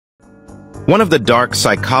One of the dark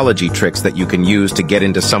psychology tricks that you can use to get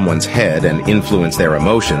into someone's head and influence their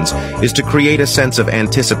emotions is to create a sense of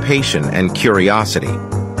anticipation and curiosity.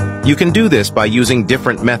 You can do this by using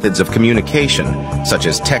different methods of communication, such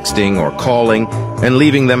as texting or calling, and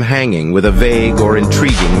leaving them hanging with a vague or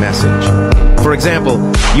intriguing message. For example,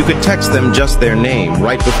 you could text them just their name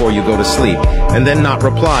right before you go to sleep, and then not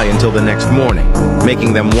reply until the next morning,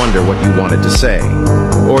 making them wonder what you wanted to say.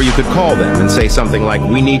 Or you could call them and say something like,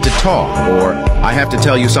 "We need to talk," or "I have to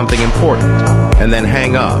tell you something important," and then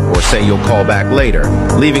hang up or say you'll call back later,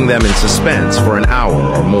 leaving them in suspense for an hour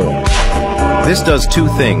or more. This does two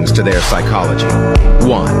things to their psychology.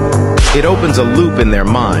 One, it opens a loop in their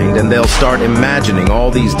mind and they'll start imagining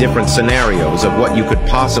all these different scenarios of what you could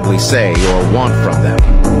possibly say or want from them.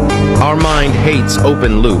 Our mind hates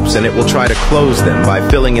open loops and it will try to close them by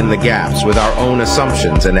filling in the gaps with our own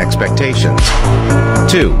assumptions and expectations.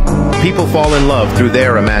 Two, people fall in love through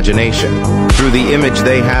their imagination, through the image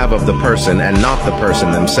they have of the person and not the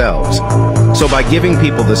person themselves. So by giving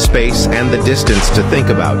people the space and the distance to think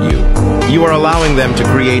about you, you are allowing them to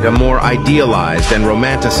create a more idealized and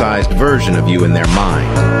romanticized version of you in their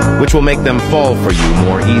mind, which will make them fall for you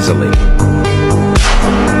more easily.